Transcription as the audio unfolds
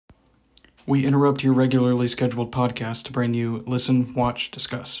We interrupt your regularly scheduled podcast to bring you Listen, Watch,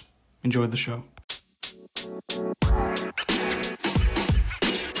 Discuss. Enjoy the show.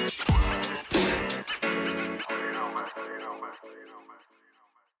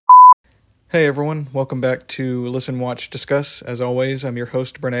 Hey everyone, welcome back to Listen, Watch, Discuss. As always, I'm your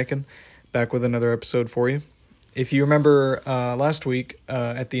host, Brent Aiken, back with another episode for you. If you remember last week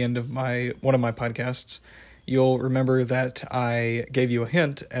at the end of one of my podcasts, you'll remember that I gave you a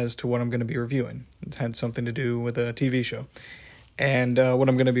hint as to what I'm going to be reviewing. It had something to do with a TV show. And what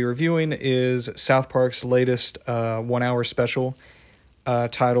I'm going to be reviewing is South Park's latest 1 hour special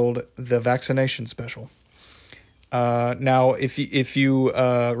titled The Vaccination Special. Now, if you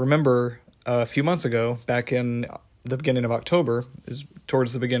remember a few months ago, back in the beginning of October, is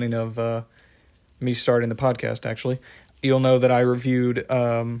towards the beginning of me starting the podcast, actually, you'll know that I reviewed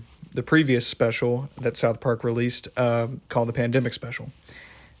the previous special that South Park released called the Pandemic Special.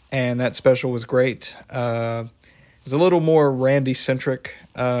 And that special was great. It was a little more Randy-centric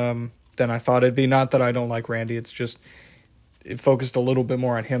than I thought it'd be. Not that I don't like Randy, it's just it focused a little bit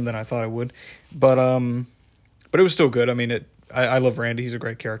more on him than I thought it would. But it was still good. I mean, I love Randy. He's a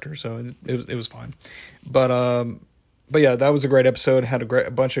great character, so it was fine. But yeah, that was a great episode. Had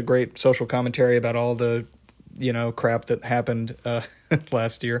a bunch of great social commentary about all the, crap that happened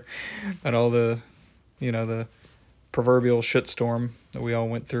last year, and all the, the proverbial shitstorm that we all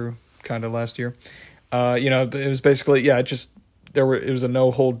went through kind of last year. It was basically, it was a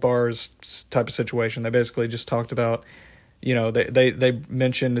no hold bars type of situation. They basically just talked about, they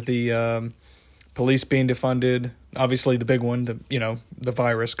mentioned the police being defunded, obviously the big one, the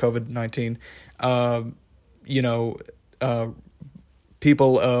virus, COVID-19,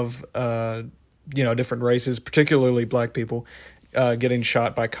 people of, different races, particularly black people, getting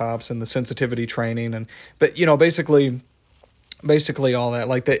shot by cops and the sensitivity training. But basically all that,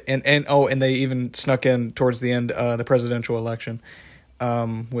 like and they even snuck in towards the end, the presidential election,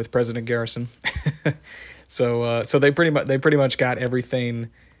 with President Garrison. So they pretty much got everything.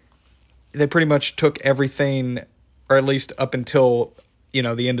 They pretty much took everything, or at least up until,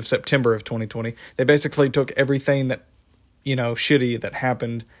 the end of September of 2020. They basically took everything that, shitty that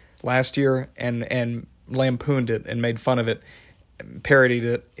happened last year and lampooned it and made fun of it, parodied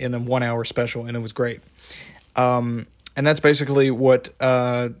it in a 1 hour special, and it was great. And that's basically what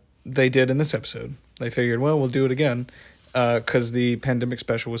they did in this episode. They figured, well, we'll do it again because the Pandemic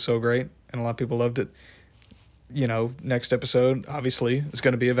Special was so great and a lot of people loved it. Next episode, obviously, is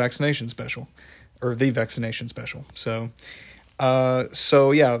going to be a vaccination special, or the vaccination special. So this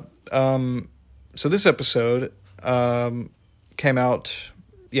episode came out,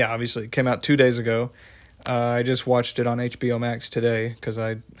 obviously, it came out 2 days ago. I just watched it on HBO Max today because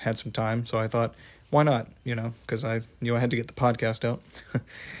I had some time, so I thought, why not, because I knew I had to get the podcast out.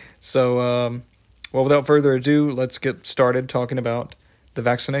 So, without further ado, let's get started talking about the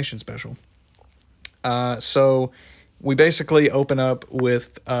vaccination special. So we basically open up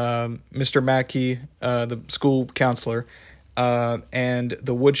with Mr. Mackey, the school counselor, and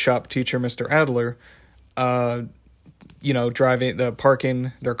the woodshop teacher, Mr. Adler,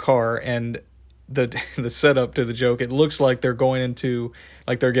 parking their car, and the setup to the joke, it looks like they're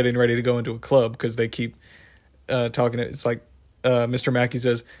they're getting ready to go into a club because they keep talking. It's like Mr. Mackey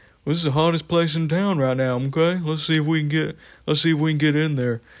says, "This is the hottest place in town right now. Okay, let's see if we can get in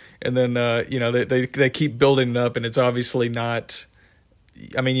there." And then, they keep building it up, and it's obviously not,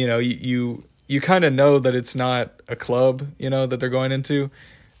 I mean, you kind of know that it's not a club, that they're going into.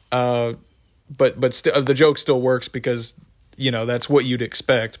 But still, the joke still works because, that's what you'd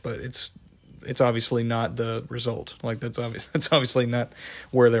expect, but it's obviously not the result. Like, that's obviously not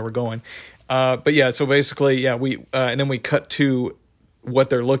where they were going. But yeah, so basically, and then we cut to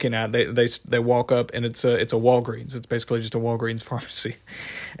what they're looking at. They walk up, and it's a Walgreens. It's basically just a Walgreens pharmacy,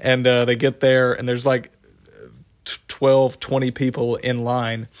 and they get there, and there's like 20 people in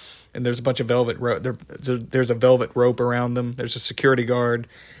line, and there's a bunch of velvet rope. There's a velvet rope around them. There's a security guard,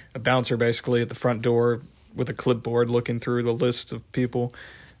 a bouncer basically at the front door with a clipboard looking through the list of people,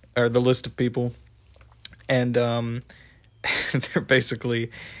 and they're basically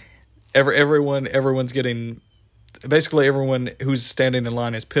everyone's getting. Basically, everyone who's standing in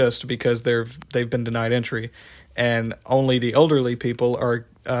line is pissed because they've been denied entry, and only the elderly people are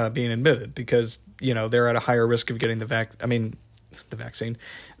being admitted because they're at a higher risk of getting the vaccine.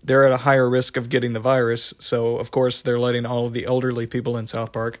 They're at a higher risk of getting the virus, so of course they're letting all of the elderly people in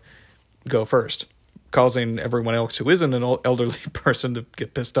South Park go first, causing everyone else who isn't an elderly person to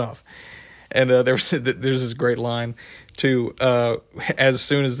get pissed off. And there's this great line too. As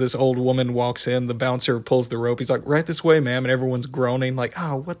soon as this old woman walks in, the bouncer pulls the rope. He's like, right this way, ma'am. And everyone's groaning like,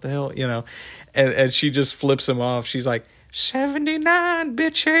 oh, what the hell, and she just flips him off. She's like, 79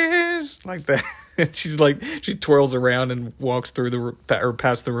 bitches, like that. She's like, she twirls around and walks through or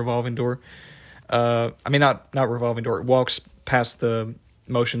past the revolving door. I mean, not revolving door. It walks past the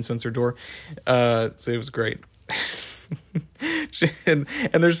motion sensor door. So it was great. and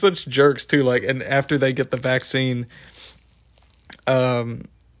they're such jerks too. Like, and after they get the vaccine,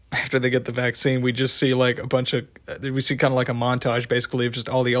 we just see like we see kind of like a montage basically of just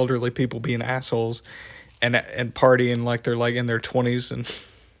all the elderly people being assholes and partying like they're like in their 20s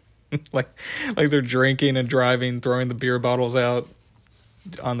and like they're drinking and driving, throwing the beer bottles out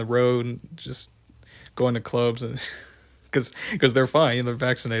on the road and just going to clubs and because they're fine, they're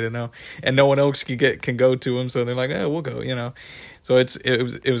vaccinated now, and no one else can go to them, so they're like, oh, we'll go, So it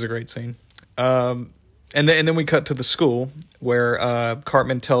was a great scene. And then we cut to the school where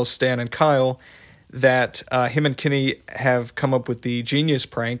Cartman tells Stan and Kyle that him and Kenny have come up with the genius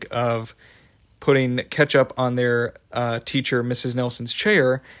prank of putting ketchup on their teacher, Mrs. Nelson's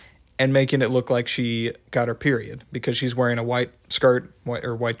chair, and making it look like she got her period because she's wearing a white skirt,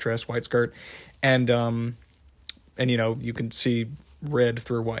 white dress, white skirt, and you can see red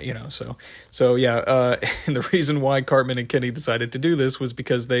through white, so yeah. And the reason why Cartman and Kenny decided to do this was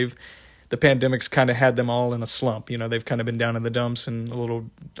because the pandemic's kind of had them all in a slump. They've kind of been down in the dumps and a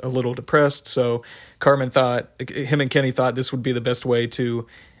little depressed. So him and Kenny thought this would be the best way to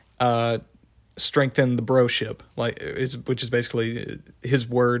strengthen the broship, which is basically his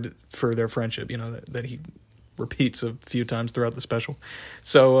word for their friendship, that he repeats a few times throughout the special.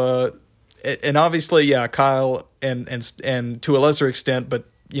 So, and obviously, yeah, Kyle and to a lesser extent, but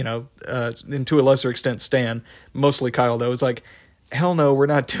and to a lesser extent, Stan, mostly Kyle though, is like, hell no, we're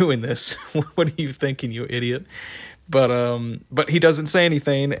not doing this. What are you thinking, you idiot? But he doesn't say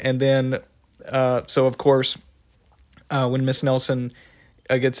anything, and then so of course, when Miss Nelson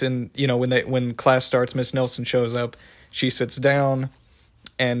gets in, when class starts, Miss Nelson shows up. She sits down,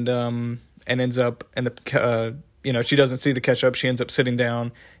 and ends up, and she doesn't see the ketchup. She ends up sitting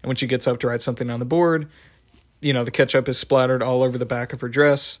down, and when she gets up to write something on the board, the ketchup is splattered all over the back of her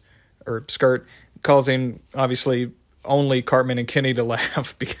dress or skirt, causing obviously only Cartman and Kenny to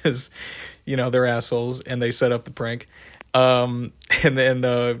laugh because they're assholes and they set up the prank. And then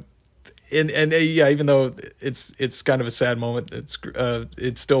yeah, even though it's kind of a sad moment,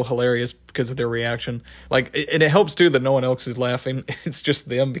 it's still hilarious because of their reaction. Like, and it helps too that no one else is laughing. It's just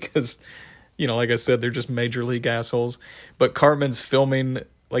them because, like I said, they're just major league assholes. But Cartman's filming,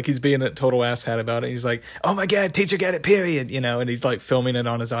 like he's being a total asshat about it. He's like, "Oh my God, teacher got it, period," and he's like filming it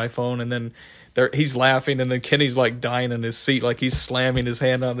on his iPhone, and then he's laughing, and then Kenny's like dying in his seat, like he's slamming his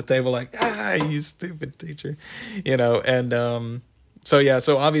hand on the table, like, you stupid teacher, and so yeah,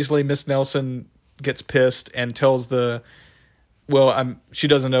 so obviously Miss Nelson gets pissed and tells she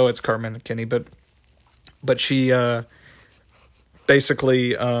doesn't know it's Cartman and Kenny, but she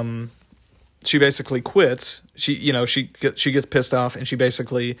basically quits. She gets pissed off, and she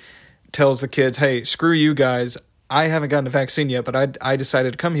basically tells the kids, "Hey, screw you guys. I haven't gotten a vaccine yet, but I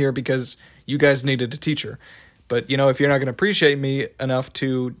decided to come here because you guys needed a teacher. But, if you're not going to appreciate me enough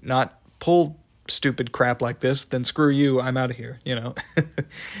to not pull stupid crap like this, then screw you. I'm out of here,"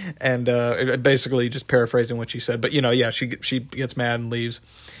 And basically just paraphrasing what she said. But, yeah, she gets mad and leaves.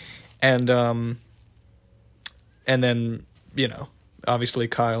 And then, obviously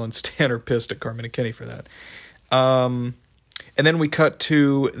Kyle and Stan are pissed at Cartman and Kenny for that. And then we cut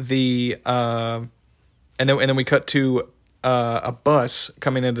to and then we cut to a bus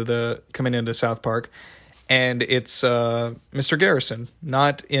coming into South Park, and it's Mr. Garrison,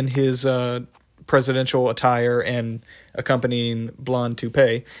 not in his presidential attire and accompanying blonde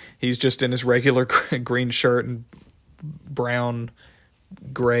toupee. He's just in his regular green shirt and brown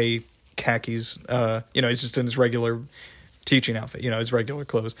gray khakis. He's just in his regular teaching outfit, his regular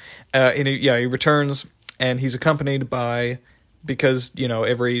clothes. And he returns, and he's accompanied by, because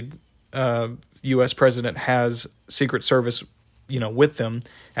every U.S. president has Secret Service, with them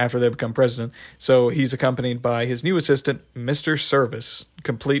after they become president. So he's accompanied by his new assistant, Mr. Service,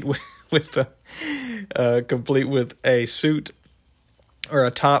 complete with a suit, or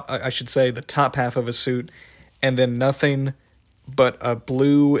a top, I should say, the top half of a suit, and then nothing but a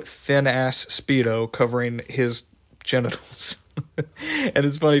blue thin ass Speedo covering his genitals. And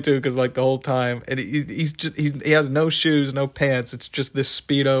it's funny too, because like the whole time, and he has no shoes, no pants. It's just this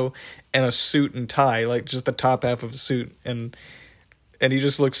Speedo and a suit and tie, like just the top half of a suit, and he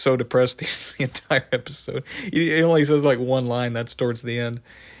just looks so depressed the entire episode. He only says like one line that's towards the end,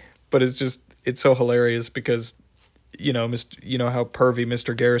 but it's so hilarious because you know how pervy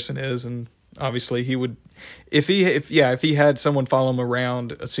Mr. Garrison is, and obviously he would, if he had someone follow him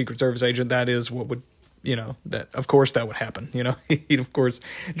around, a Secret Service agent, that is what would, that of course that would happen. He'd of course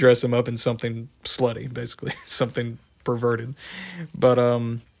dress him up in something slutty, basically something perverted. But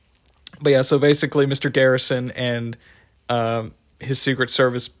yeah, so basically Mr. Garrison and his Secret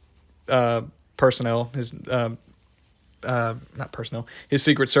Service personnel, his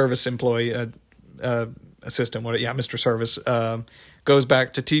Secret Service employee, assistant, Mr. Service, goes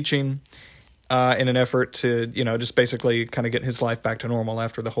back to teaching in an effort to, just basically kind of get his life back to normal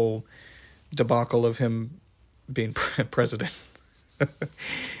after the whole debacle of him being president.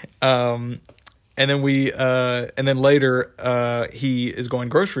 And then later, he is going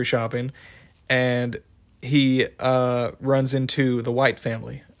grocery shopping, and he runs into the White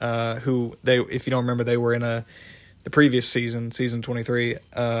family, who if you don't remember, they were in the previous season 23.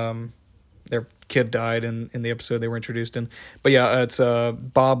 Their kid died in the episode they were introduced in. But yeah, it's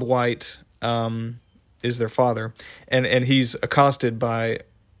Bob White is their father, and he's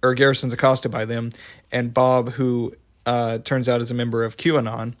Garrison's accosted by them, and Bob, who turns out is a member of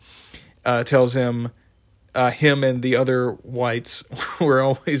QAnon, tells him him and the other whites were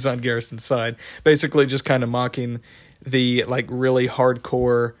always on Garrison's side, basically just kind of mocking the really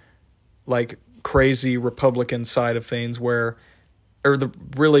hardcore, crazy Republican side of things, or the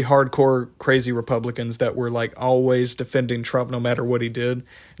really hardcore crazy Republicans that were always defending Trump no matter what he did.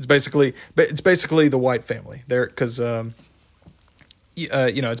 It's basically the White family there, because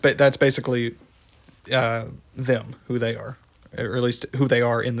that's basically them, who they are, or at least who they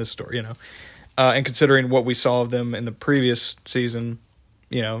are in this story. And considering what we saw of them in the previous season,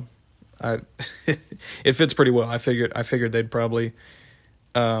 it fits pretty well. I figured they'd probably,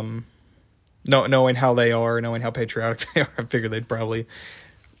 knowing how they are, knowing how patriotic they are, I figured they'd probably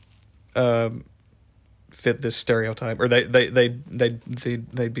fit this stereotype, or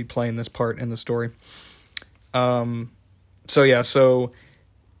they'd be playing this part in the story. So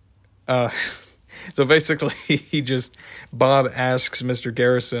basically, Bob asks Mr.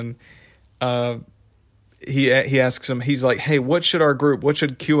 Garrison. He asks him. He's like, "Hey, what should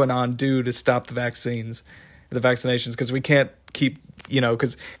QAnon do to stop the vaccinations? Because we can't keep,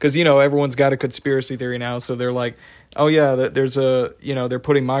 because everyone's got a conspiracy theory now. So they're like, oh yeah, there's they're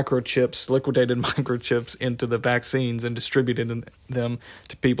putting liquidated microchips into the vaccines and distributing them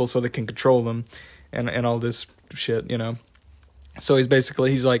to people so they can control them, and all this shit, So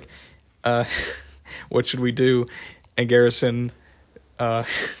he's like, what should we do? And Garrison,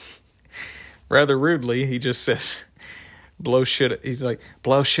 rather rudely, he just says, blow shit. He's like,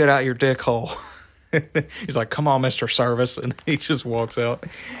 blow shit out your dick hole. He's like, come on, Mr. Service. And he just walks out.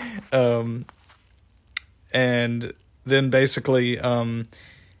 And then basically, so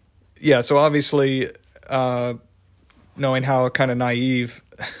obviously, knowing how kind of naive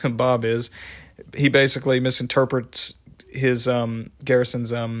Bob is, he basically misinterprets his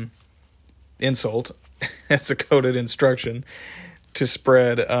Garrison's insult as a coded instruction to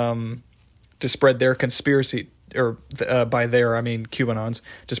spread their conspiracy, or by there I mean QAnon's,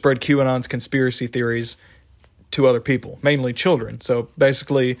 to spread QAnon's conspiracy theories to other people, mainly children. So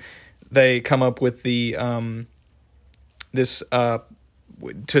basically, they come up with the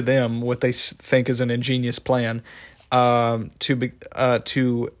to them what they think is an ingenious plan to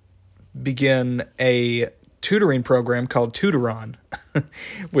begin a tutoring program called Tutoron,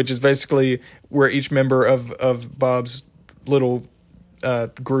 which is basically where each member of Bob's little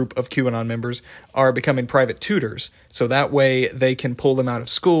group of QAnon members are becoming private tutors. So that way they can pull them out of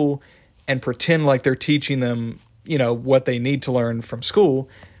school and pretend like they're teaching them, what they need to learn from school,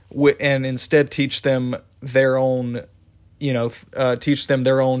 and instead teach them their own,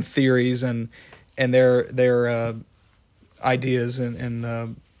 theories and their ideas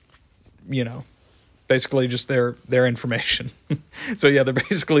and basically just their information. So yeah, they're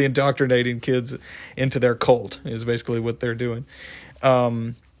basically indoctrinating kids into their cult is basically what they're doing.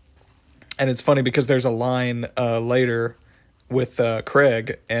 And it's funny because there's a line later with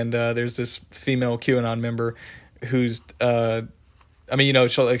Craig, and there's this female QAnon member who's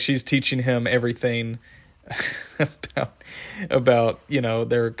she's teaching him everything about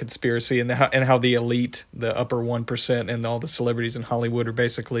their conspiracy and how the elite, the upper 1%, and all the celebrities in Hollywood are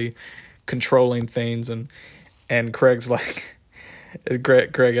basically controlling things, and Craig's like,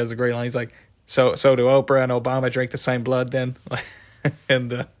 Craig has a great line. He's like, so do Oprah and Obama drink the same blood then?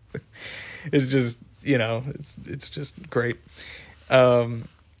 And it's just it's just great. But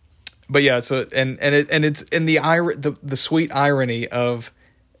yeah, so and it's in the sweet irony of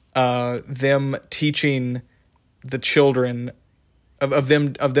them teaching the children of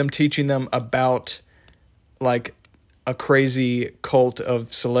them teaching them about a crazy cult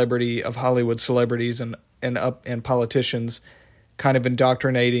of Hollywood celebrities and politicians kind of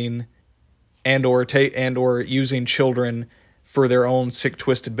indoctrinating and or using children for their own sick,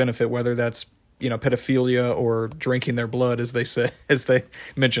 twisted benefit, whether that's, pedophilia or drinking their blood, as they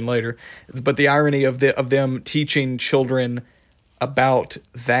mention later. But the irony of them teaching children about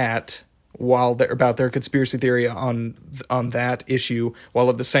that about their conspiracy theory on that issue,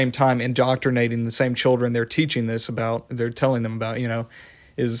 while at the same time indoctrinating the same children they're telling them about,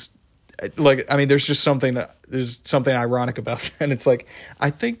 is like, I mean, there's something ironic about that. And it's like,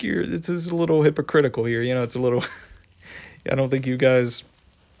 I think this is a little hypocritical here. It's a little, I don't think you guys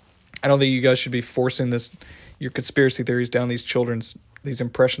should be forcing your conspiracy theories down these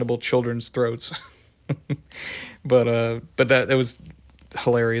impressionable children's throats. but that was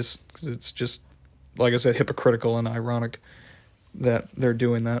hilarious, because it's just, like I said, hypocritical and ironic that they're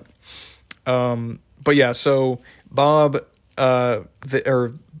doing that. But yeah, so Bob,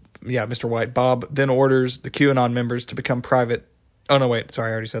 Mr. White, Bob then orders the QAnon members to become private. Oh no, wait, sorry,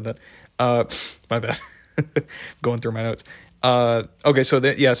 I already said that. My bad. Going through my notes. Okay, so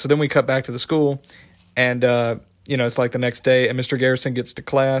then we cut back to the school, and it's like the next day, and Mr. Garrison gets to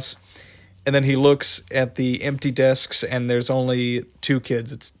class, and then he looks at the empty desks, and there's only two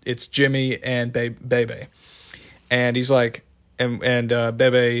kids. It's Jimmy and Bebe, and he's like, and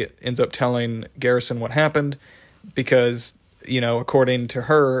Bebe ends up telling Garrison what happened, because according to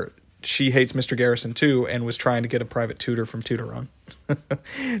her, she hates Mr. Garrison too, and was trying to get a private tutor from Tutoron.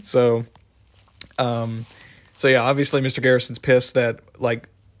 So yeah, obviously Mr. Garrison's pissed that like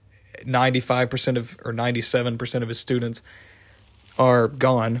 95% or 97% of his students are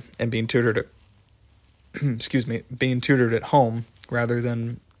gone and being tutored at home rather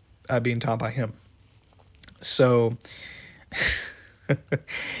than being taught by him. So,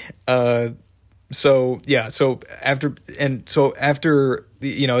 so after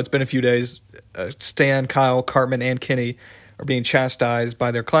it's been a few days, Stan, Kyle, Cartman, and Kenny are being chastised by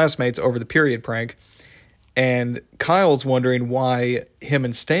their classmates over the period prank. And Kyle's wondering why him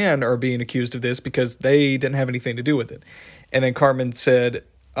and Stan are being accused of this, because they didn't have anything to do with it. And then Cartman said,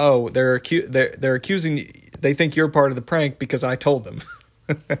 "Oh, they're accusing. They think you're part of the prank because I told them."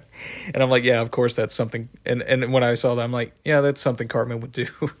 And I'm like, "Yeah, of course that's something." And when I saw that, I'm like, "Yeah, that's something Cartman would do: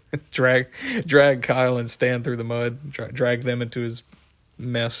 drag Kyle and Stan through the mud, drag them into his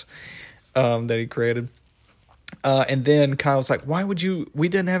mess that he created." And then Kyle's like, "Why would you? We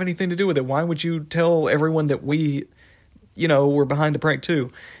didn't have anything to do with it. Why would you tell everyone that we, were behind the prank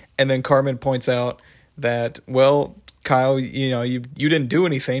too?" And then Cartman points out that, well, Kyle, you didn't do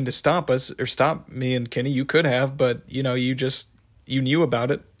anything to stop us or stop me and Kenny. You could have, but you knew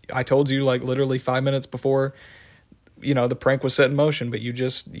about it. I told you like literally 5 minutes before, the prank was set in motion, but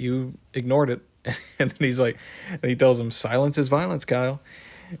you ignored it." And then he's like, and he tells him, "Silence is violence, Kyle."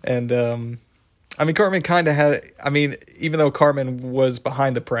 And, Cartman kind of had, even though Cartman was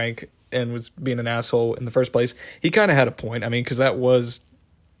behind the prank and was being an asshole in the first place, he kind of had a point. Because that was,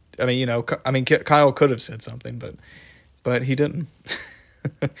 Kyle could have said something, but he didn't.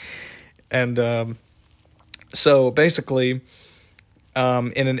 And, so basically,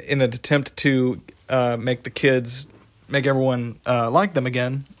 in an attempt to, make everyone, like them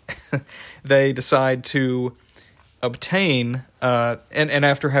again, they decide to obtain, and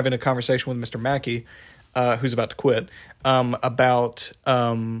after having a conversation with Mr. Mackey, who's about to quit, about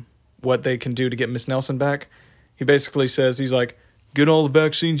what they can do to get Miss Nelson back, he basically says, he's like, "Get all the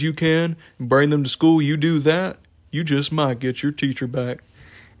vaccines you can, bring them to school. You do that, you just might get your teacher back."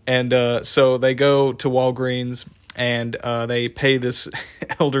 And so they go to Walgreens, and they pay this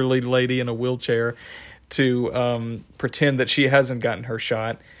elderly lady in a wheelchair to pretend that she hasn't gotten her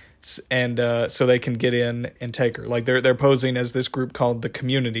shot, and so they can get in and take her. Like they're posing as this group called the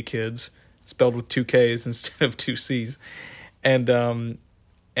Community Kids, spelled with 2 K's instead of 2 C's, and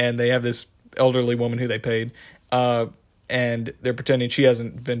they have this elderly woman who they paid, and they're pretending she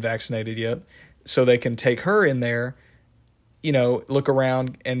hasn't been vaccinated yet, so they can take her in there, look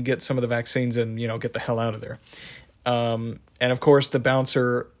around and get some of the vaccines and get the hell out of there. And of course the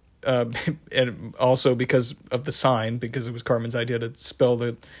bouncer, and also because of the sign, because it was Cartman's idea to spell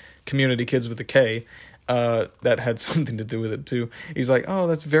the Community Kids with a K, that had something to do with it too. He's like, "Oh,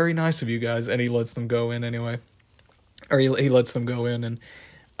 that's very nice of you guys," and he lets them go in anyway, or he lets them go in.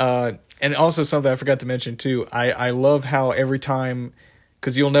 And also something I forgot to mention too, I love how every time,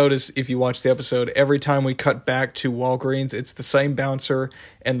 because you'll notice if you watch the episode, every time we cut back to Walgreens, it's the same bouncer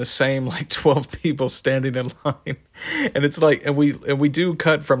and the same like 12 people standing in line. And it's like, and we do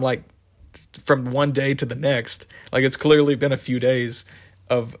cut from one day to the next. Like it's clearly been a few days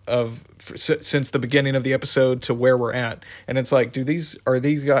since the beginning of the episode to where we're at, and it's like, are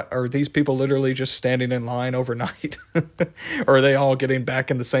these people literally just standing in line overnight, or are they all getting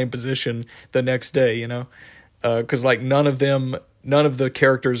back in the same position the next day? You know, because like none of the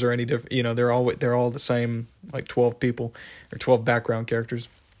characters are any different. You know, they're all the same, like 12 people or 12 background characters.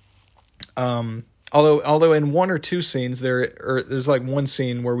 Although in one or two scenes there's like one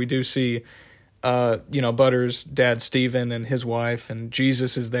scene where we do see. Butters' dad, Steven, and his wife, and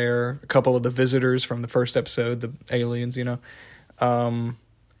Jesus is there. A couple of the visitors from the first episode, the aliens, the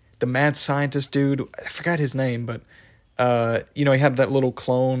mad scientist dude, I forgot his name, but, he had that little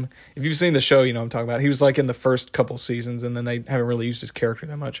clone. If you've seen the show, you know what I'm talking about. He was like in the first couple seasons, and then they haven't really used his character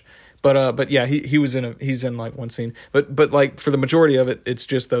that much. But yeah, he's in like one scene. But like for the majority of it, it's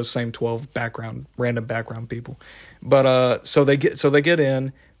just those same 12 random background people. But, so they get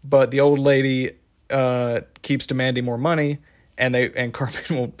in. But the old lady keeps demanding more money, and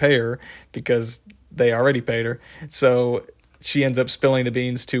Cartman won't pay her because they already paid her. So she ends up spilling the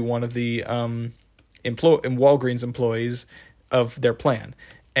beans to one of the Walgreens employees of their plan.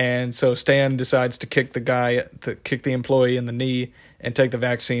 And so Stan decides to kick the employee in the knee and take the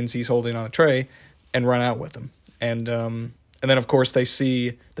vaccines he's holding on a tray and run out with them. And then of course they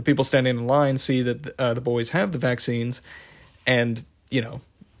see the people standing in line see that the boys have the vaccines, and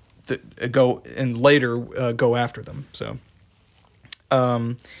go after them. So,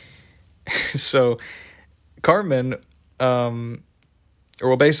 so Cartman, basically,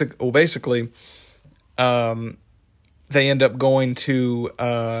 they end up going to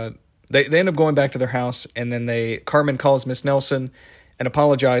they end up going back to their house, and then Cartman calls Miss Nelson and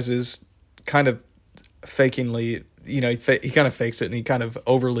apologizes, kind of fakingly. He kind of fakes it, and he kind of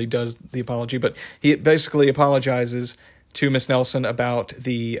overly does the apology, but he basically apologizes to Miss Nelson about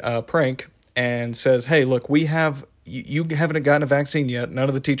the prank and says, hey, look, you haven't gotten a vaccine yet. None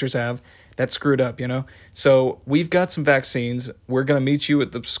of the teachers have. That's screwed up, So we've got some vaccines. We're going to meet you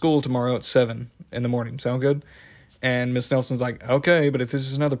at the school tomorrow at 7 a.m. Sound good? And Miss Nelson's like, okay, but if this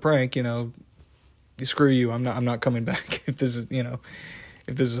is another prank, screw you. I'm not coming back if this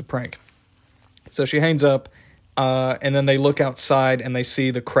is a prank. So she hangs up, and then they look outside and they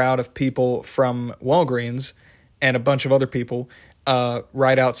see the crowd of people from Walgreens and a bunch of other people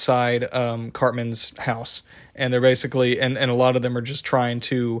right outside Cartman's house. And they're basically, and a lot of them are just trying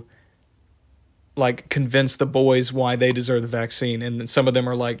to, like, convince the boys why they deserve the vaccine. And some of them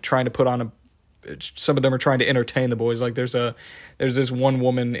are, like, trying to some of them are trying to entertain the boys. Like, there's this one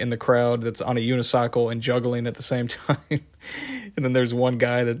woman in the crowd that's on a unicycle and juggling at the same time. And then there's one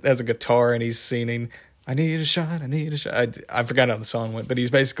guy that has a guitar and he's singing, I need a shot, I need a shot. I forgot how the song went, but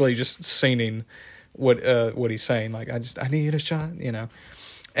he's basically just singing what he's saying, like I need a shot,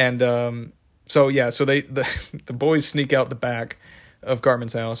 and so the boys sneak out the back of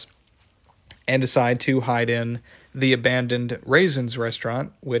Cartman's house and decide to hide in the abandoned Raisins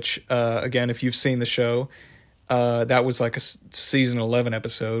restaurant, which again, if you've seen the show, that was like a season 11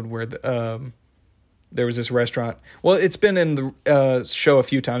 episode where there was this restaurant. Well, it's been in the show a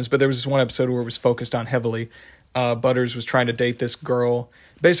few times, but there was this one episode where it was focused on heavily. Butters was trying to date this girl.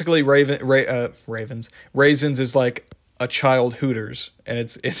 Basically, Raisins is like a child Hooters, and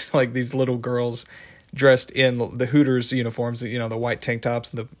it's like these little girls dressed in the Hooters uniforms, the white tank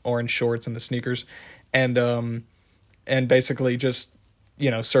tops and the orange shorts and the sneakers, and basically just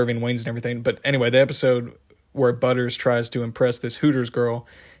serving wings and everything. But anyway, the episode where Butters tries to impress this Hooters girl,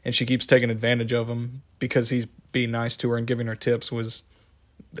 and she keeps taking advantage of him because he's being nice to her and giving her tips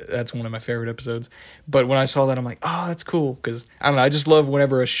that's one of my favorite episodes. But when I saw that, I'm like, oh, that's cool. Because, I don't know, I just love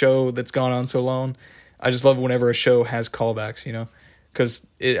whenever a show that's gone on so long, I just love whenever a show has callbacks, Because,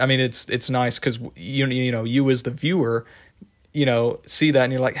 it's nice because, you as the viewer, see that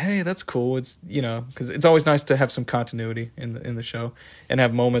and you're like, hey, that's cool. It's, because it's always nice to have some continuity in the show and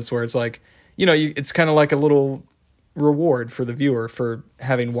have moments where it's like, it's kind of like a little reward for the viewer for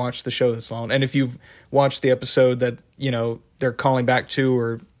having watched the show this long. And if you've watched the episode that they're calling back to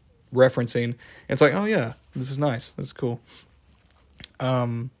or referencing, it's like, oh yeah, this is nice, this is cool.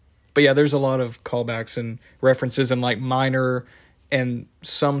 But yeah, there's a lot of callbacks and references and like minor and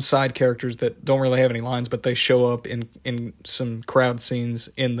some side characters that don't really have any lines, but they show up in some crowd scenes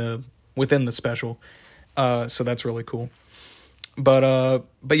within the special. So that's really cool. But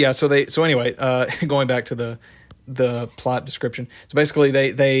yeah, so anyway, going back to the plot description. So basically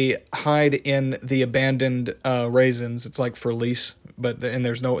they hide in the abandoned Raisins. It's like for lease, but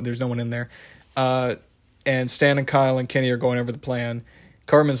there's no one in there. And Stan and Kyle and Kenny are going over the plan.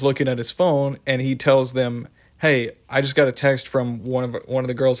 Cartman's looking at his phone and he tells them, hey, I just got a text from one of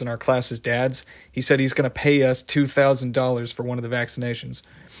the girls in our class's dads. He said he's going to pay us $2,000 for one of the vaccinations.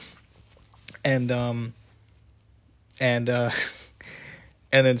 And and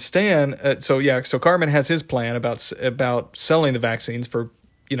then Stan, so Cartman has his plan about selling the vaccines for,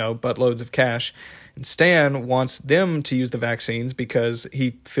 buttloads of cash. And Stan wants them to use the vaccines because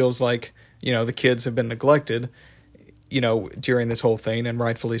he feels like, the kids have been neglected, during this whole thing, and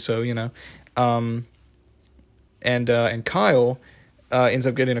rightfully so, and Kyle ends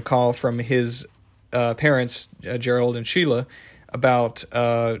up getting a call from his parents, Gerald and Sheila, about,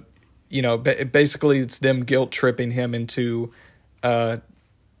 basically it's them guilt tripping him into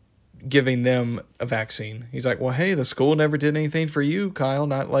giving them a vaccine. He's like, well, hey, the school never did anything for you, Kyle,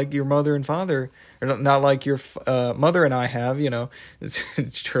 not like your mother and father, or not like your mother and I have,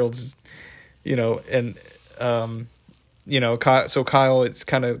 Gerald's just, and, so Kyle, it's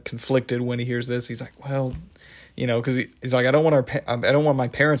kind of conflicted when he hears this. He's like, well, because he's like, I don't want my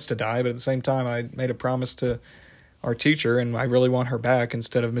parents to die, but at the same time, I made a promise to our teacher, and I really want her back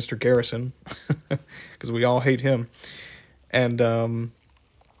instead of Mr. Garrison, because we all hate him. And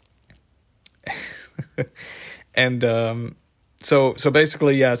so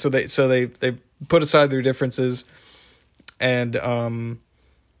basically, yeah. So they put aside their differences, and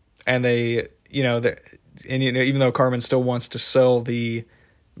they, even though Cartman still wants to sell the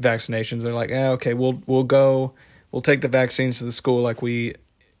vaccinations, they're like, okay, we'll take the vaccines to the school like we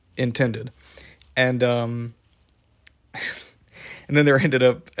intended, and and then they're ended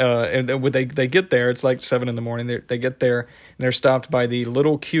up, and then when they get there, it's like 7 a.m. They get there and they're stopped by the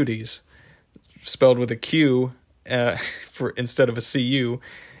Little Cuties, spelled with a Q for instead of a CU,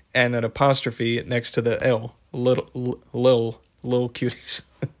 and an apostrophe next to the L. Little Cuties,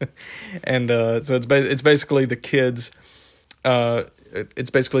 and so it's basically the kids. It's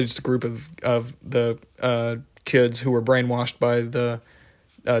basically just a group of the kids who were brainwashed by the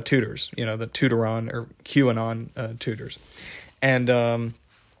tutors, the Tutoron or QAnon tutors, and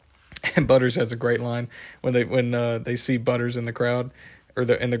Butters has a great line when they see Butters in the crowd or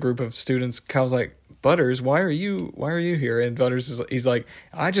in the group of students. Kyle's like, Butters, why are you here? And Butters he's like,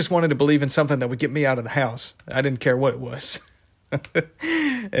 I just wanted to believe in something that would get me out of the house. I didn't care what it was.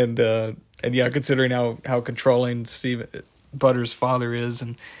 and yeah, considering how controlling Butters' father is,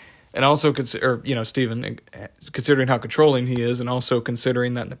 and also Stephen, considering how controlling he is, and also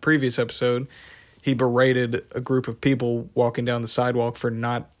considering that in the previous episode he berated a group of people walking down the sidewalk for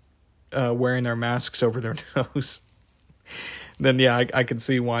not wearing their masks over their nose, then yeah, I could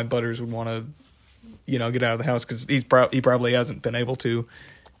see why Butters would want to get out of the house, because he probably hasn't been able to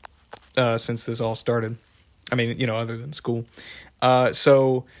since this all started. I mean, other than school.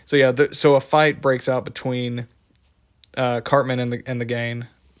 So a fight breaks out between Cartman and the gang,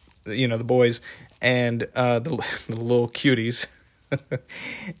 the boys, and the Little Cuties,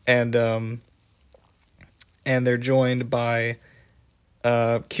 and they're joined by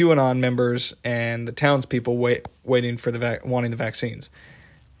QAnon members and the townspeople waiting for wanting the vaccines,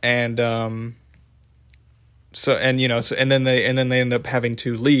 and then they end up having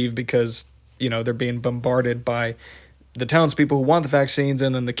to leave because they're being bombarded by the townspeople who want the vaccines,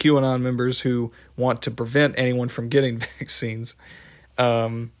 and then the QAnon members who want to prevent anyone from getting vaccines.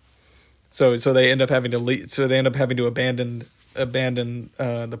 So they end up having to leave. So they end up having to abandon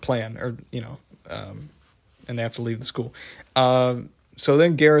the plan, or and they have to leave the school. So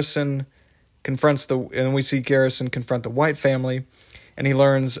then Garrison and we see Garrison confront the White family, and he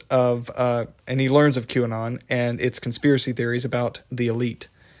learns of QAnon and its conspiracy theories about the elite,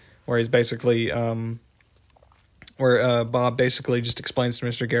 where he's basically where Bob basically just explains to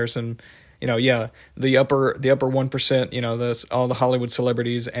Mr. Garrison, the upper 1%, all the Hollywood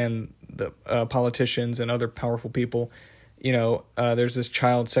celebrities and the politicians and other powerful people, there's this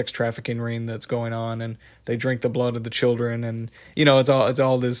child sex trafficking ring that's going on, and they drink the blood of the children, and it's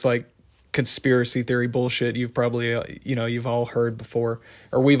all this like conspiracy theory bullshit you've probably you've all heard before,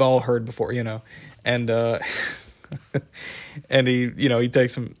 or we've all heard before, and and he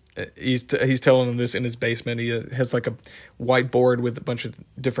takes him. He's telling them this in his basement. He has like a whiteboard with a bunch of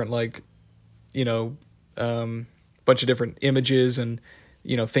different bunch of different images and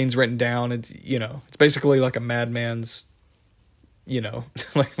things written down. It's it's basically like a madman's,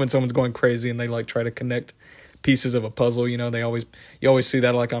 like when someone's going crazy and they like try to connect pieces of a puzzle. You always see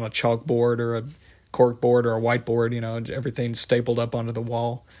that like on a chalkboard or a cork board or a whiteboard. Everything's stapled up onto the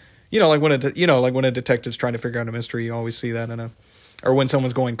wall. Like when a detective's trying to figure out a mystery, you always see that or when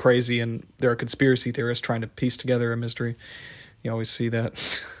someone's going crazy and they're a conspiracy theorist trying to piece together a mystery. You always see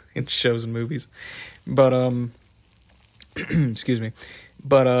that in shows and movies. But excuse me.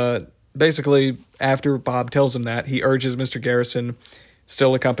 But basically, after Bob tells him that, he urges Mr. Garrison,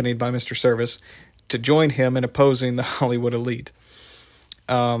 still accompanied by Mr. Service, to join him in opposing the Hollywood elite.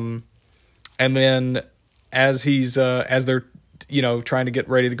 And then as they're, trying to get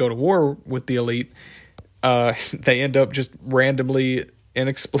ready to go to war with the elite, they end up just randomly,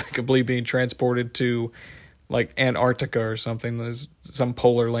 inexplicably being transported to like Antarctica or something. There's some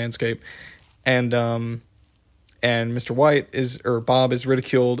polar landscape. And Mr. Bob is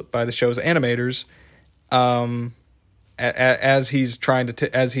ridiculed by the show's animators, as he's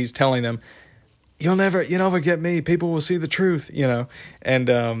as he's telling them, you'll never get me. People will see the truth,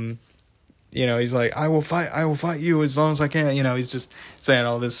 and, he's like, I will fight you as long as I can. He's just saying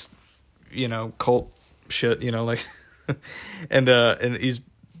all this, cult shit, like, and he's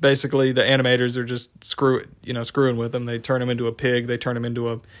basically, the animators are just screwing with him. They turn him into a pig. They turn him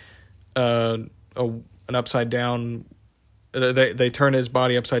into an upside down. They turn his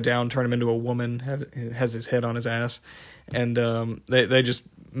body upside down, turn him into a woman, has his head on his ass, and they just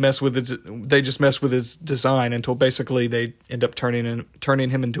mess with his design until basically they end up turning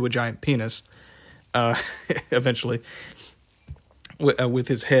him into a giant penis, eventually, with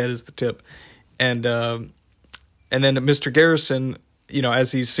his head as the tip, and then Mr. Garrison,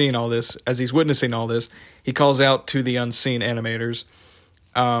 as he's seeing all this, as he's witnessing all this, he calls out to the unseen animators,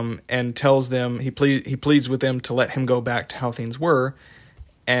 and tells them he pleads with them to let him go back to how things were,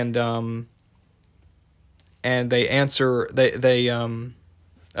 and they answer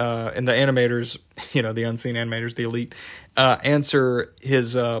and the animators, the unseen animators, the elite, answer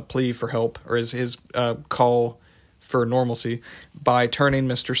his plea for help, or his call for normalcy, by turning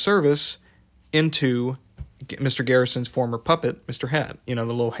Mr. Service into Mr. Garrison's former puppet, Mr. Hat. The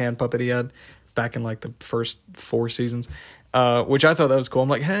little hand puppet he had back in like the first 4 seasons, which I thought that was cool. I'm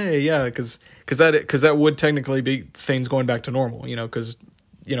like, hey, yeah, because that would technically be things going back to normal, because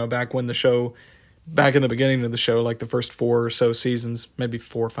back in the beginning of the show, like the first 4 or so seasons, maybe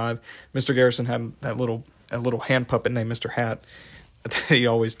 4 or 5, Mr. Garrison had a little hand puppet named Mr. Hat that he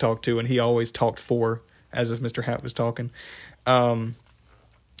always talked to, and he always talked for as if Mr. Hat was talking. So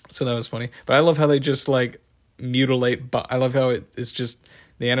that was funny. But I love how they just like mutilate. I love how it's just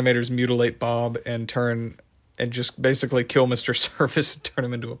the animators mutilate Bob and just basically kill Mr. Service and turn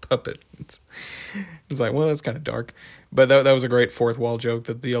him into a puppet. It's like, well, that's kind of dark. But that was a great fourth wall joke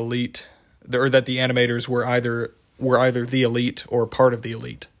that the elite, or that the animators were either the elite or part of the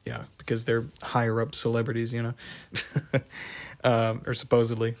elite. Yeah, because they're higher up celebrities, or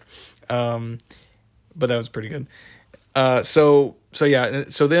supposedly. But that was pretty good. So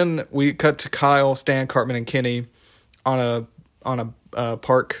then we cut to Kyle, Stan, Cartman, and Kenny on a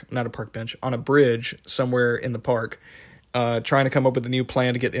park, not a park bench, on a bridge somewhere in the park, trying to come up with a new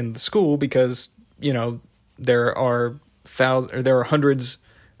plan to get into the school, because there are hundreds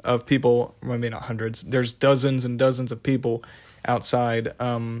of people, maybe not hundreds, there's dozens and dozens of people outside,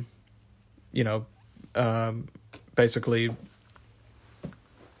 basically,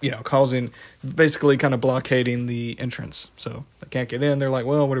 basically kind of blockading the entrance. So they can't get in. They're like,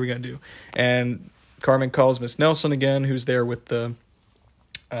 well, what are we going to do? And Cartman calls Miss Nelson again, who's there with the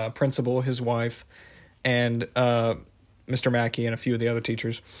principal, his wife, and Mr. Mackey and a few of the other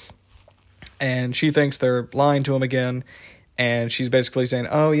teachers. And she thinks they're lying to him again. And she's basically saying,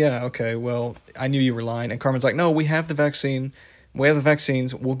 oh, yeah, okay, well, I knew you were lying. And Cartman's like, no, we have the vaccine. We have the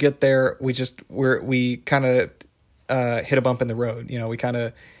vaccines. We'll get there. We kind of hit a bump in the road. We kind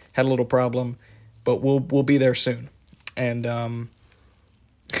of had a little problem, but we'll be there soon. And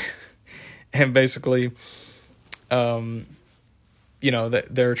and basically, they're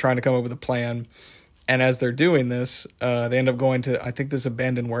trying to come up with a plan. And as they're doing this, they end up going to, I think, this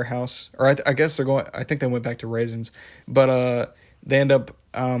abandoned warehouse. Or I guess I think they went back to Raisins. But they end up,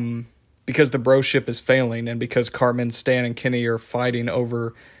 because the bro ship is failing, and because Cartman, Stan, and Kenny are fighting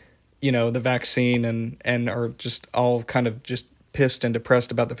over, the vaccine and are just all kind of just pissed and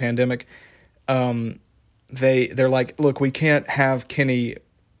depressed about the pandemic, they're like, look, we can't have Kenny,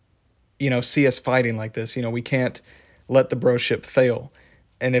 see us fighting like this. We can't let the bro ship fail.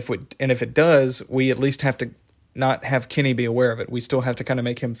 And if it does, we at least have to not have Kenny be aware of it. We still have to kind of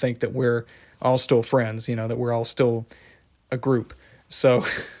make him think that we're all still friends, that we're all still a group. So,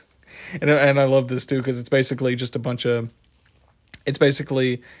 and I love this too, because it's basically just it's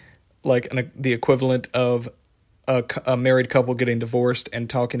basically like the equivalent of a married couple getting divorced and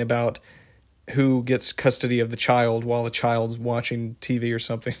talking about who gets custody of the child while the child's watching TV or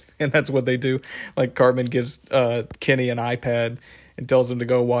something. And that's what they do. Like Cartman gives Kenny an iPad and tells him to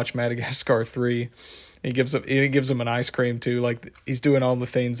go watch Madagascar 3. He gives him an ice cream too. Like he's doing all the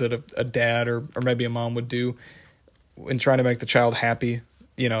things that a dad or maybe a mom would do in trying to make the child happy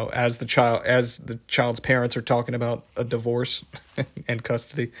as the child's parents are talking about a divorce and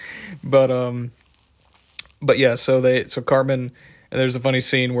custody. But yeah, so Cartman, and there's a funny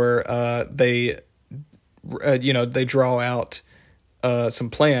scene where they draw out some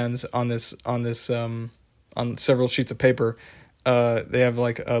plans on several sheets of paper. They have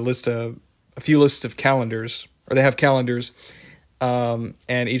like a few lists of calendars, or they have calendars, and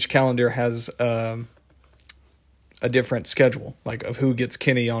each calendar has a different schedule, like of who gets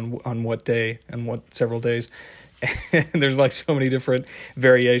Kenny on what day and what several days. And there's like so many different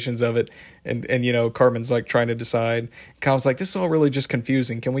variations of it, and Cartman's like trying to decide. Kyle's like, this is all really just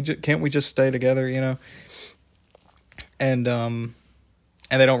confusing. Can't we just stay together, And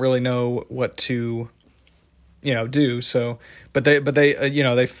they don't really know what to do. So, but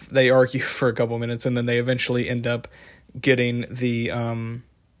they argue for a couple minutes, and then they eventually end up getting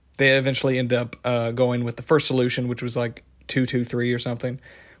going with the first solution, which was like 2-2-3 or something,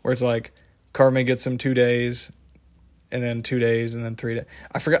 where it's like Cartman gets him 2 days, and then 2 days, and then 3 days.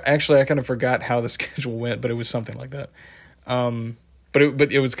 I forgot. Actually, I kind of forgot how the schedule went, but it was something like that. But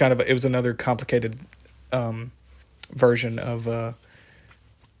it was it was another complicated version of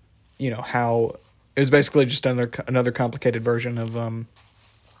how it was basically just another complicated version of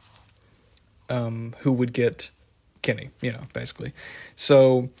who would get Kenny, basically.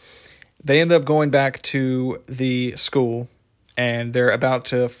 So they end up going back to the school, and they're about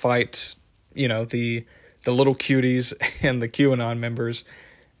to fight, the little cuties and the QAnon members,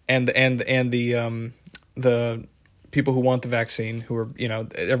 and the people who want the vaccine, who are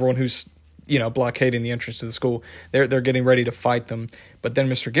everyone who's blockading the entrance to the school. They're getting ready to fight them, but then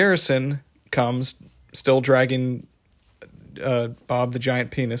Mr. Garrison comes, still dragging Bob the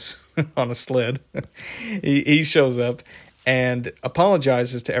Giant Penis on a sled. he shows up and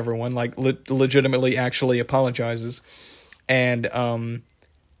apologizes to everyone, like legitimately actually apologizes, and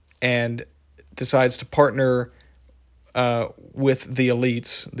decides to partner with the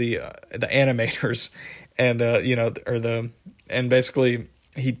elites, the animators, and basically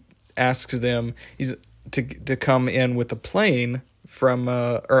he asks them to come in with a plane from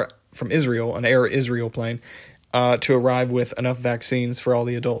Israel, an Air Israel plane, to arrive with enough vaccines for all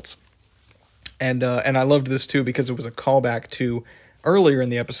the adults. And I loved this too because it was a callback to earlier in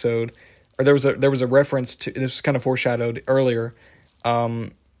the episode, or there was a reference to this, was kind of foreshadowed earlier,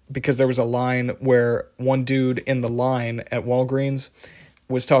 because there was a line where one dude in the line at Walgreens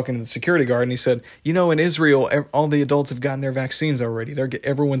was talking to the security guard, and he said, in Israel, all the adults have gotten their vaccines already.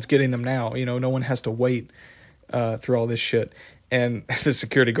 Everyone's getting them now. No one has to wait through all this shit. And the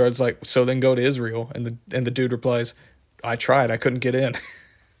security guard's like, so then go to Israel. And the dude replies, I tried, I couldn't get in.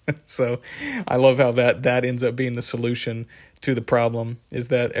 So I love how that ends up being the solution to the problem, is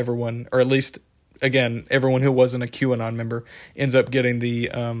that everyone, or at least, again, everyone who wasn't a QAnon member ends up getting the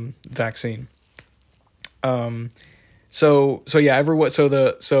vaccine. So they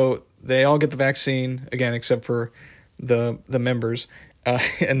all get the vaccine again, except for the members,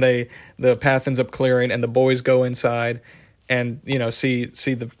 and the path ends up clearing, and the boys go inside and see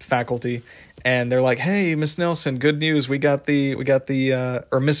the faculty, and they're like, hey, Miss Nelson, good news, we got the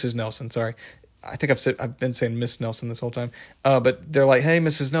or Mrs. Nelson, sorry, I think I've been saying Miss Nelson this whole time, but they're like, hey,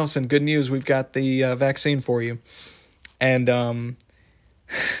 Mrs. Nelson, good news, we've got the vaccine for you. And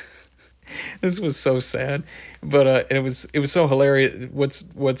this was so sad, but it was so hilarious.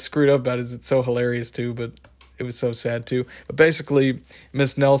 What's screwed up about it is it's so hilarious too, but it was so sad too. But basically,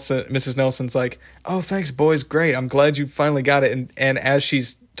 Mrs. Nelson's like, oh, thanks, boys, great, I'm glad you finally got it. And as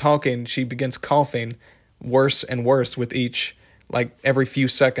she's talking, she begins coughing worse and worse with each, like every few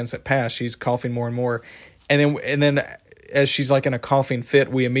seconds that pass, she's coughing more and more. And then as she's like in a coughing fit,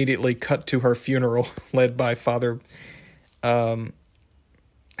 we immediately cut to her funeral, led by Father,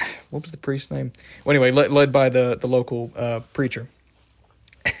 what was the priest's name? Well, anyway, led by the local preacher.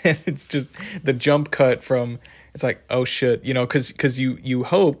 And it's just the jump cut from, it's like, oh shit, because you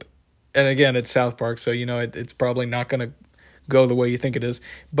hope, and again, it's South Park, so it's probably not going to go the way you think it is,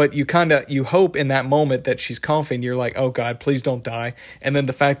 but you hope in that moment that she's coughing, you're like, oh God, please don't die. And then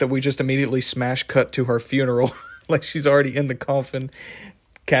the fact that we just immediately smash cut to her funeral, like she's already in the coffin,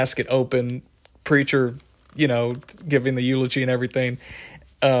 casket open, preacher, giving the eulogy and everything.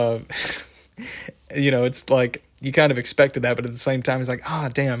 It's like, you kind of expected that, but at the same time, it's like,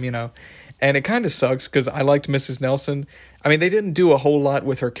 damn, and it kind of sucks because I liked Mrs. Nelson. I mean, they didn't do a whole lot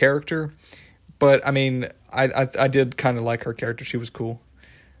with her character, but I mean, I did kind of like her character. She was cool.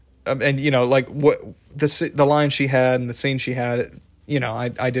 And like what the line she had and the scene she had,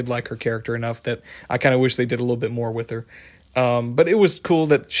 I did like her character enough that I kind of wish they did a little bit more with her. But it was cool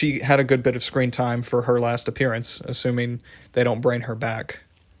that she had a good bit of screen time for her last appearance, assuming they don't bring her back.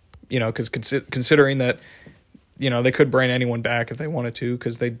 Because considering that, they could bring anyone back if they wanted to,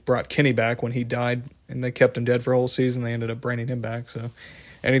 because they brought Kenny back when he died, and they kept him dead for a whole season. They ended up bringing him back, so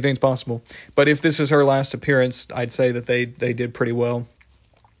anything's possible. But if this is her last appearance, I'd say that they did pretty well,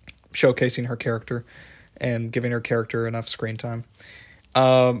 showcasing her character and giving her character enough screen time.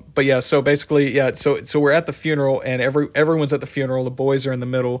 But yeah, so basically, yeah, so we're at the funeral, and everyone's at the funeral. The boys are in the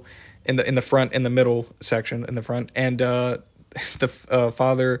middle, in the front, in the middle section, in the front, and the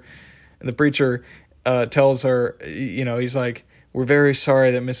father and the preacher tells her, he's like, "We're very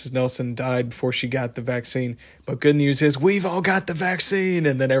sorry that Mrs. Nelson died before she got the vaccine, but good news is we've all got the vaccine."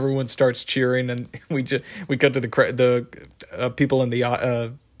 And then everyone starts cheering, and we cut to the people in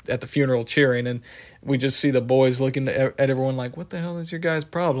the at the funeral cheering, and we just see the boys looking at everyone like, "What the hell is your guys'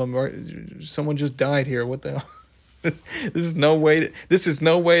 problem? Or someone just died here. What the hell? This is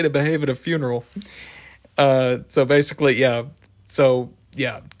no way to behave at a funeral." So basically, yeah. So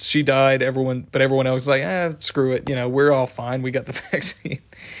yeah, she died. But everyone else was like, screw it. We're all fine. We got the vaccine.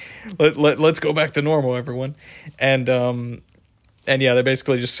 Let's go back to normal, everyone. And yeah, they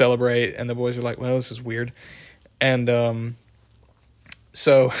basically just celebrate, and the boys are like, "Well, this is weird." And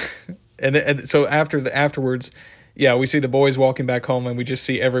so so afterwards, yeah, we see the boys walking back home, and we just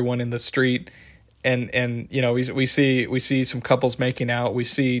see everyone in the street, and we see some couples making out. We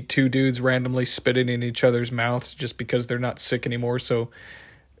see two dudes randomly spitting in each other's mouths just because they're not sick anymore. So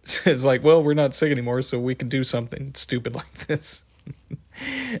it's like, well, we're not sick anymore, so we can do something stupid like this.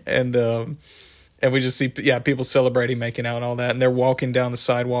 and we just see, yeah, people celebrating, making out, and all that, and they're walking down the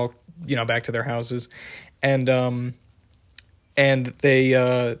sidewalk, back to their houses, and they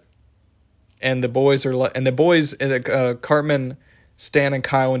and the boys Cartman, Stan, and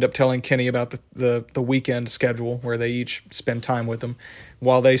Kyle end up telling Kenny about the weekend schedule where they each spend time with him,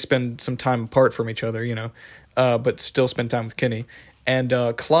 while they spend some time apart from each other, but still spend time with Kenny. And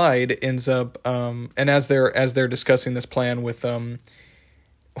Clyde ends up, and as they're discussing this plan with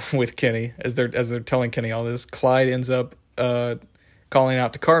Kenny, as they're telling Kenny all this, Clyde ends up calling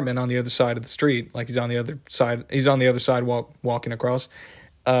out to Cartman on the other side of the street, like he's on the other side walking across.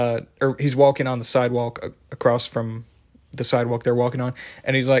 Or he's walking on the sidewalk across from the sidewalk they're walking on,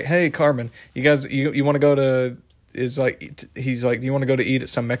 and he's like, "Hey, Cartman, you guys, you want to go to?" He's like, "Do you want to go to eat at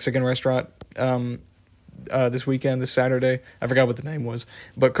some Mexican restaurant this weekend, this Saturday?" I forgot what the name was,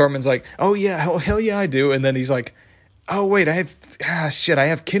 but Cartman's like, "Oh yeah, hell yeah, I do." And then he's like, "Oh wait, I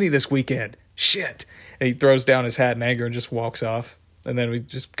have Kenny this weekend. Shit!" And he throws down his hat in anger and just walks off. And then we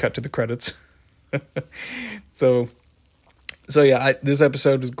just cut to the credits. So yeah, this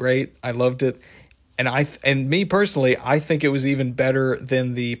episode was great. I loved it, and me personally, I think it was even better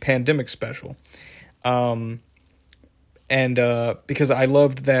than the pandemic special, and because I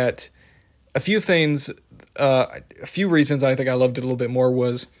loved that. A few reasons I think I loved it a little bit more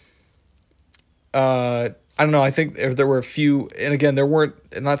was, I don't know. I think there were a few, and again, there weren't.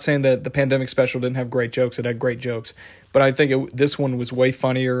 I'm not saying that the pandemic special didn't have great jokes. It had great jokes, but I think this one was way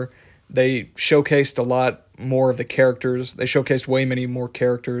funnier. They showcased a lot more of the characters. They showcased way many more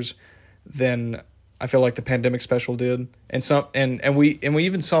characters than I feel like the pandemic special did. And we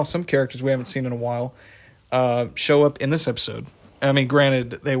even saw some characters we haven't seen in a while show up in this episode. I mean,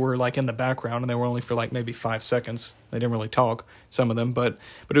 granted, they were like in the background, and they were only for like maybe 5 seconds. They didn't really talk, some of them, but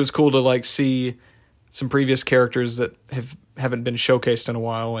it was cool to like see some previous characters that haven't been showcased in a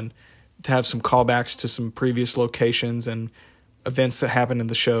while, and to have some callbacks to some previous locations and events that happened in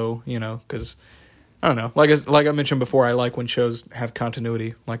the show, because I don't know, like I mentioned before, I like when shows have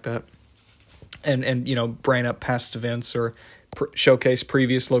continuity like that, and bring up past events or showcase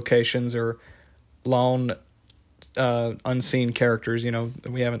previous locations or long unseen characters,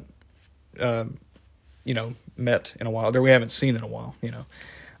 we haven't met in a while, that we haven't seen in a while.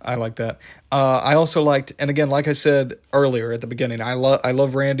 I like that. I also liked, and again, like I said earlier at the beginning, I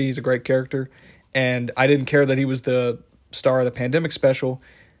love Randy. He's a great character, and I didn't care that he was the star of the pandemic special.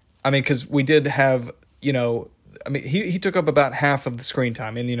 I mean, because we did have, he took up about half of the screen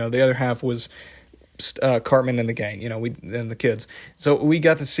time, and the other half was Cartman and the gang, and the kids. So we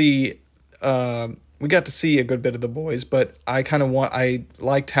got to see a good bit of the boys, but I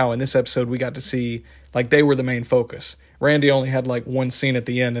liked how in this episode we got to see, like, they were the main focus. Randy only had like one scene at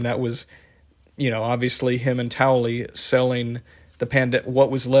the end, and that was, obviously him and Towley selling what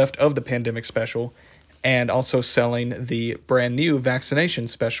was left of the pandemic special, and also selling the brand new vaccination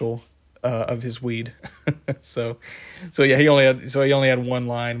special of his weed. so yeah, he only had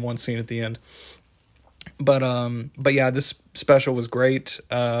one scene at the end. But yeah, this special was great.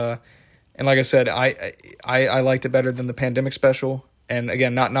 And And like I said, I liked it better than the pandemic special. And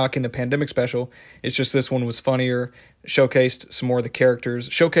again, not knocking the pandemic special. It's just this one was funnier, showcased some more of the characters,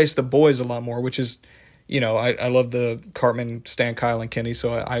 showcased the boys a lot more, which is, I love the Cartman, Stan, Kyle, and Kenny,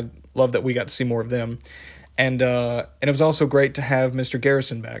 so I love that we got to see more of them. And it was also great to have Mr.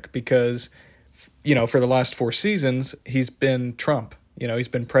 Garrison back because, for the last 4 seasons, he's been Trump. He's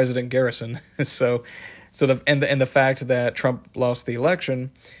been President Garrison. so the fact that Trump lost the election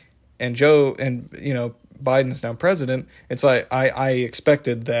and Biden's now president, it's like I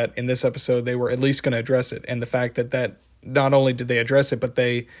expected that in this episode they were at least going to address it. And the fact that not only did they address it, but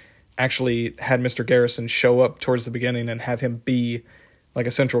they actually had Mr. Garrison show up towards the beginning and have him be like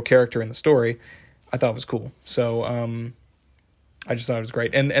a central character in the story, I thought was cool. So I just thought it was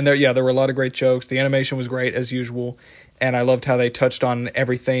great. And there were a lot of great jokes. The animation was great as usual. And I loved how they touched on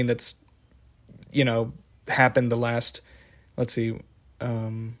everything that's, happened the last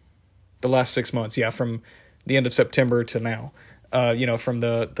 6 months. Yeah, from the end of September to now. From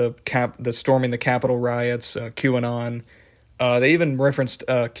the storming the Capitol riots, QAnon. They even referenced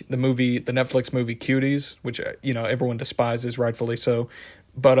the Netflix movie Cuties, which everyone despises, rightfully so.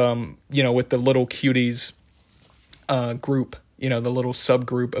 But with the little Cuties group, the little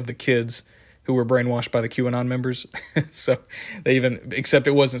subgroup of the kids who were brainwashed by the QAnon members. So they except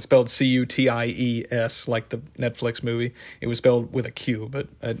it wasn't spelled Cuties like the Netflix movie. It was spelled with a Q, but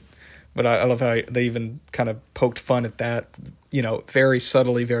I love how they even kind of poked fun at that, very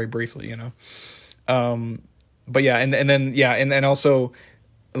subtly, very briefly, But yeah, and then also,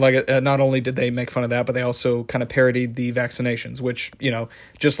 like, not only did they make fun of that, but they also kind of parodied the vaccinations, which,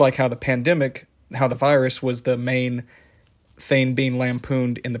 just like how the virus was the main thing being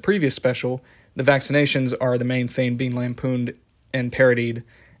lampooned in the previous special, the vaccinations are the main thing being lampooned and parodied,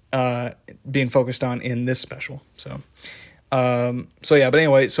 being focused on in this special. So but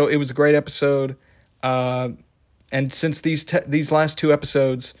anyway, so it was a great episode. And since these last 2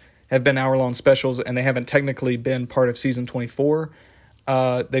 episodes have been hour-long specials and they haven't technically been part of season 24,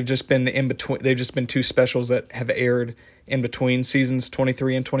 they've just been in between. They've just been 2 specials that have aired in between seasons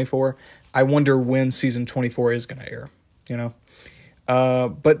 23 and 24. I wonder when season 24 is going to air,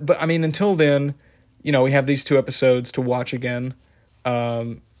 But I mean, until then, we have these 2 episodes to watch again.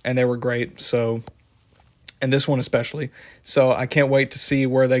 And they were great. So, and this one especially. So I can't wait to see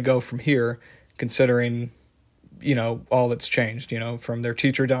where they go from here, considering, all that's changed, from their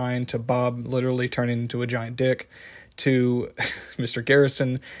teacher dying to Bob literally turning into a giant dick to Mr.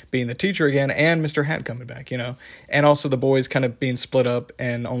 Garrison being the teacher again and Mr. Hat coming back, and also the boys kind of being split up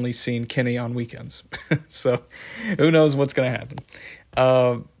and only seeing Kenny on weekends. So who knows what's going to happen.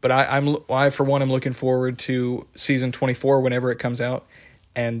 But I for one, am looking forward to season 24 whenever it comes out.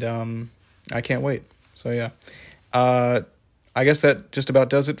 And I can't wait. So yeah, I guess that just about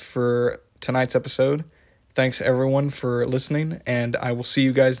does it for tonight's episode. Thanks everyone for listening, and I will see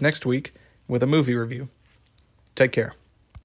you guys next week with a movie review. Take care.